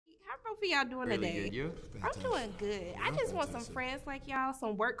How y'all doing Really today? good. You? I'm doing good. Yeah, I just want some fantastic. friends like y'all,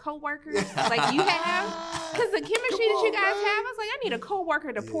 some work co-workers like you have. Because the chemistry that you guys have, I was like, I need a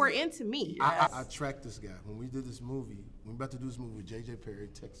co-worker to pour into me. I tracked this guy. When we did this movie, we were about to do this movie with J.J. Perry,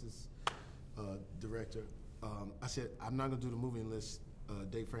 Texas director. I said, I'm not gonna do the movie unless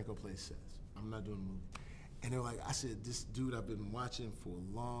Dave Franco plays Seth. I'm not doing the movie. And they were like, I said, this dude I've been watching for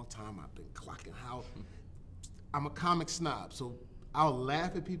a long time. I've been clocking how. I'm a comic snob, so I'll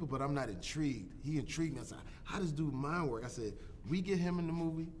laugh at people, but I'm not intrigued. He intrigued me. I said, how does dude mind work? I said, we get him in the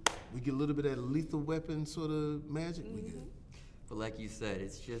movie, we get a little bit of that Lethal Weapon sort of magic, we good. But like you said,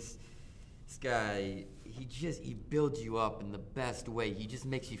 it's just, this guy, he builds you up in the best way. He just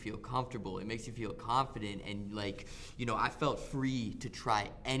makes you feel comfortable. It makes you feel confident. And like, you know, I felt free to try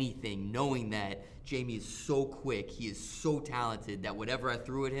anything knowing that Jamie is so quick, he is so talented that whatever I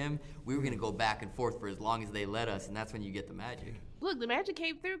threw at him, we were gonna go back and forth for as long as they let us, and that's when you get the magic. Look, the magic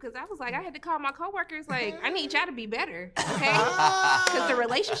came through because I was like, I had to call my coworkers like, I need y'all to be better, okay? Because the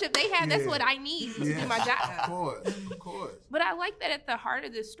relationship they have, that's what I need to do my job. Of course. But I like that at the heart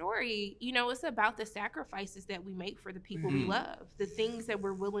of this story, you know, it's about the sacrifices that we make for the people we love, the things that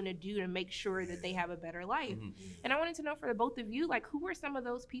we're willing to do to make sure that they have a better life. And I wanted to know for the both of you, like, who were some of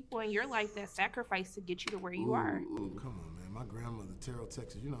those people in your life that sacrificed to get you to where you are? Come on, man. My grandmother, Terrell,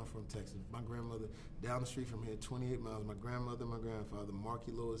 Texas. You know I'm from Texas. My grandmother, down the street from here, 28 miles. My grandmother, my grandfather,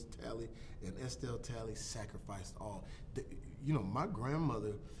 Marky Lois Talley and Estelle Talley sacrificed all. You know, my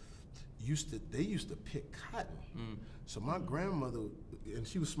grandmother they used to pick cotton. So my grandmother, and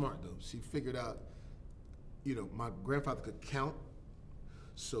she was smart though, she figured out, you know, my grandfather could count,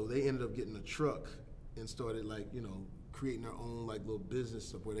 so they ended up getting a truck and started like, you know, creating their own like little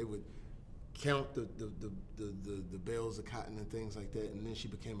business of where they would count the bales of cotton and things like that. And then she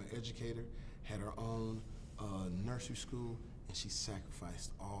became an educator, had her own nursery school, and she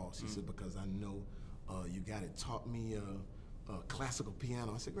sacrificed all. She said, because I know you got it. Taught me classical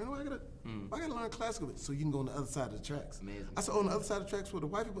piano. I said, Grandma, I gotta learn classical so you can go on the other side of the tracks. Amazing. I said, on the other side of the tracks with the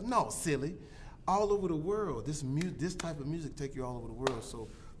white people? No, silly. All over the world. This type of music take you all over the world. So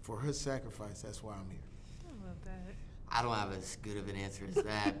for her sacrifice, that's why I'm here. I love that. I don't have as good of an answer as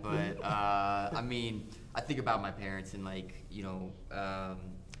that, but I mean, I think about my parents and like, you know,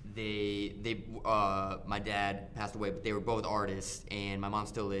 my dad passed away, but they were both artists, and my mom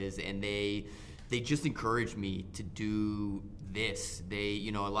still is, and they just encouraged me to do this. They,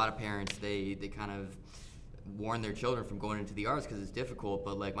 you know, a lot of parents, they kind of warn their children from going into the arts because it's difficult,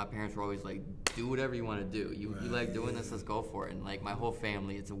 but like my parents were always like, do whatever you want to do. You like doing this, let's go for it. And like my whole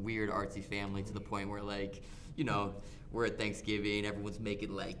family, it's a weird artsy family to the point where like, you know, we're at Thanksgiving, everyone's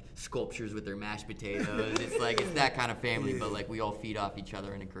making like sculptures with their mashed potatoes. It's like, it's that kind of family, but like we all feed off each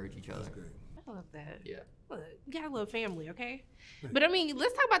other and encourage each other. That's great. I love that. Yeah. Look, you got a little family, okay? But I mean,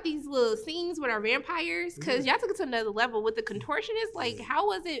 let's talk about these little scenes with our vampires, because y'all took it to another level with the contortionists. Like, how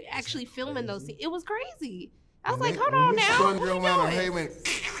was it actually filming those scenes? It was crazy. I was like, hold on now. When What girl you around her doing? head went,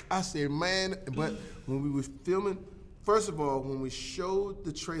 I said, man, but when we was filming, first of all, when we showed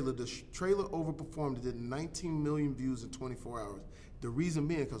the trailer overperformed. It did 19 million views in 24 hours. The reason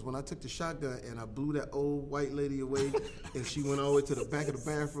being, because when I took the shotgun and I blew that old white lady away and she went all the way to the back of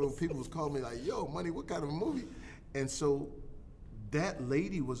the bathroom, people was calling me like, yo, Money, what kind of a movie? And so that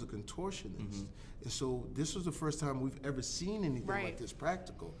lady was a contortionist. And so this was the first time we've ever seen anything like this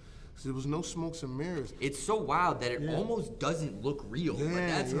practical. So there was no smokes and mirrors. It's so wild that it almost doesn't look real. Like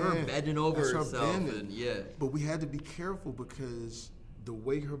that's her bending over herself. And, But we had to be careful because the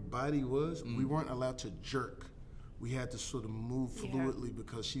way her body was, we weren't allowed to jerk. We had to sort of move fluidly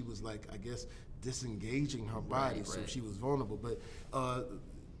because she was like, I guess, disengaging her body, so she was vulnerable. But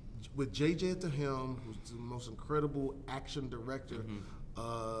with JJ at the helm, who's the most incredible action director,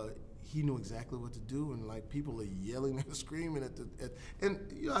 he knew exactly what to do, and like people are yelling and screaming and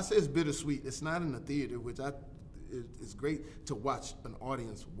you know, I say it's bittersweet. It's not in the theater, which it's great to watch an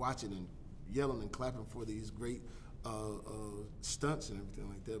audience watching and yelling and clapping for these great stunts and everything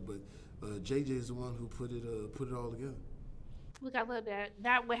like that. But JJ is the one who put it all together. Look, I love that.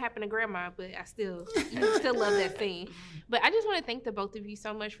 Not what happened to Grandma, but I still love that scene. But I just want to thank the both of you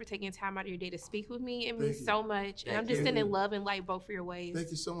so much for taking time out of your day to speak with me. It means so much. And I'm just sending love and light both for your ways. Thank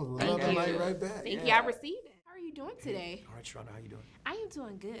you so much. We'll love and light right back. Thank you. I received it. How are you doing today? All right, Shonda, how you doing? I am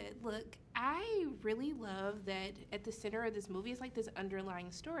doing good. Look, I really love that at the center of this movie is like this underlying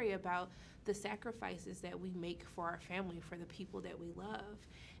story about the sacrifices that we make for our family, for the people that we love.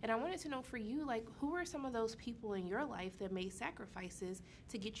 And I wanted to know for you, like, who are some of those people in your life that made sacrifices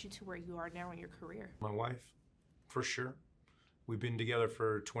to get you to where you are now in your career? My wife, for sure. We've been together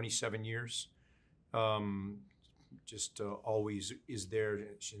for 27 years. just always is there.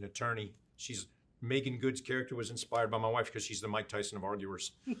 She's an attorney. Megan Good's character was inspired by my wife because she's the Mike Tyson of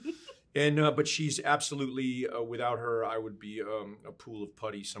arguers. And but she's absolutely, without her, I would be a pool of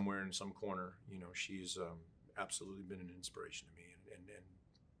putty somewhere in some corner. You know, she's absolutely been an inspiration to me and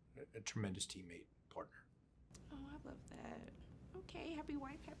a tremendous teammate, partner. Oh, I love that. Okay, happy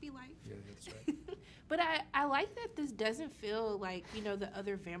wife, happy life. Yeah, that's right. But I like that this doesn't feel like, you know, the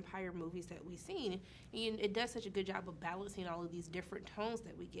other vampire movies that we've seen. And it does such a good job of balancing all of these different tones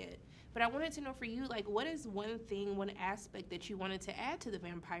that we get. But I wanted to know for you, like, what is one thing, one aspect that you wanted to add to the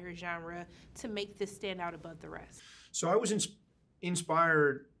vampire genre to make this stand out above the rest? So I was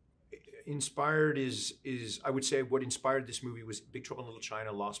inspired. Inspired is I would say what inspired this movie was Big Trouble in Little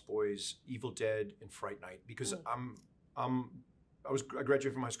China, Lost Boys, Evil Dead, and Fright Night. Because I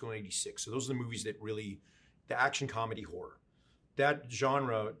graduated from high school in '86, so those are the movies that really, the action comedy horror, that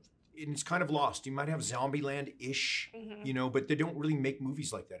genre, and it's kind of lost. You might have Zombieland-ish, you know, but they don't really make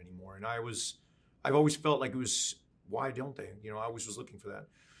movies like that anymore. And I've always felt like it was, why don't they? You know, I always was looking for that.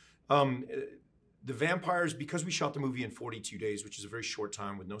 The vampires, because we shot the movie in 42 days, which is a very short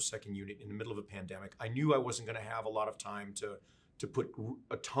time with no second unit in the middle of a pandemic, I knew I wasn't going to have a lot of time to put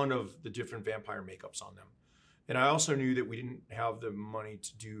a ton of the different vampire makeups on them. And I also knew that we didn't have the money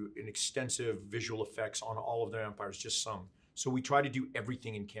to do an extensive visual effects on all of the vampires, just some. So we tried to do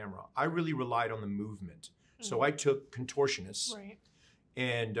everything in camera. I really relied on the movement. So I took contortionists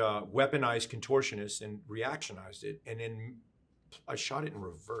and weaponized contortionists and reactionized it. And then I shot it in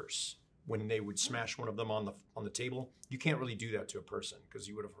reverse. When they would smash one of them on the table, you can't really do that to a person because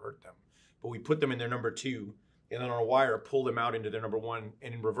you would have hurt them. But we put them in their number 2, and then on a wire, pull them out into their number 1,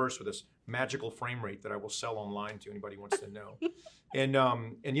 and in reverse with this magical frame rate that I will sell online to anybody who wants to know.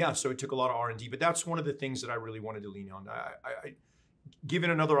 And yeah, so it took a lot of R&D, but that's one of the things that I really wanted to lean on. I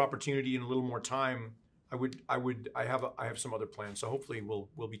given another opportunity and a little more time, I have some other plans. So hopefully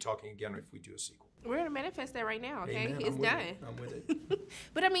we'll be talking again if we do a sequel. We're going to manifest that right now, okay? Amen. It's done. I'm with it.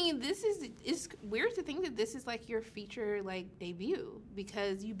 But I mean, it's weird to think that this is like your feature like debut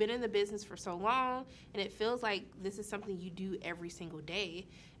because you've been in the business for so long and it feels like this is something you do every single day.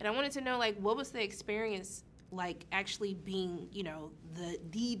 And I wanted to know, like, what was the experience like actually being, you know,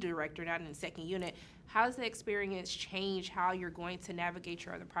 the director, not in the second unit? How has the experience changed how you're going to navigate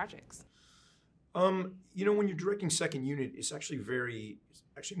your other projects? You know, when you're directing second unit, it's actually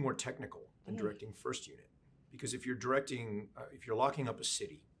more technical than directing first unit. Because if you're directing, if you're locking up a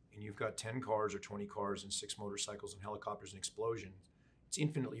city and you've got 10 cars or 20 cars and 6 motorcycles and helicopters and explosions, it's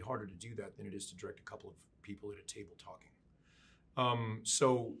infinitely harder to do that than it is to direct a couple of people at a table talking.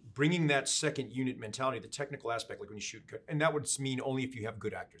 So bringing that second unit mentality, the technical aspect, like when you shoot, and that would mean only if you have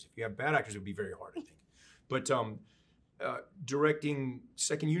good actors. If you have bad actors, it would be very hard, I think. But directing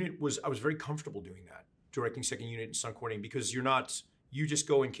second unit I was very comfortable doing that. Directing second unit and stunt coordinating because you just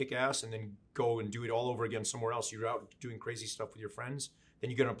go and kick ass and then go and do it all over again somewhere else. You're out doing crazy stuff with your friends,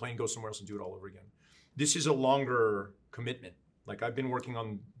 then you get on a plane, go somewhere else and do it all over again. This is a longer commitment. Like I've been working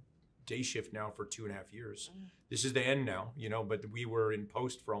on day shift now for 2.5 years. This is the end now, you know, but we were in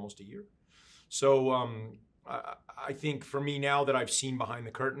post for almost a year. So I think for me now that I've seen behind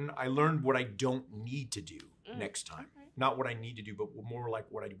the curtain, I learned what I don't need to do next time. Okay. Not what I need to do, but more like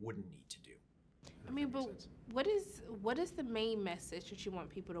what I wouldn't need to do. I mean, but what is the main message that you want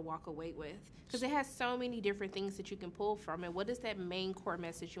people to walk away with? Because it has so many different things that you can pull from it. What is that main core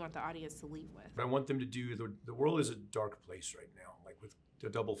message you want the audience to leave with? What I want them to do, the world is a dark place right now, like with the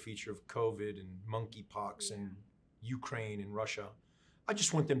double feature of COVID and monkeypox and Ukraine and Russia. I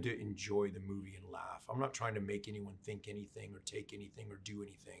just want them to enjoy the movie and laugh. I'm not trying to make anyone think anything or take anything or do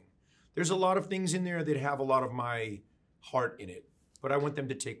anything. There's a lot of things in there that have a lot of my heart in it, but I want them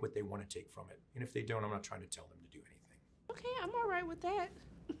to take what they want to take from it. And if they don't, I'm not trying to tell them to do anything. Okay, I'm all right with that.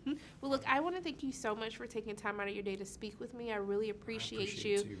 Well, look, I want to thank you so much for taking time out of your day to speak with me. I really appreciate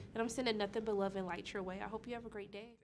you. Too. And I'm sending nothing but love and light your way. I hope you have a great day.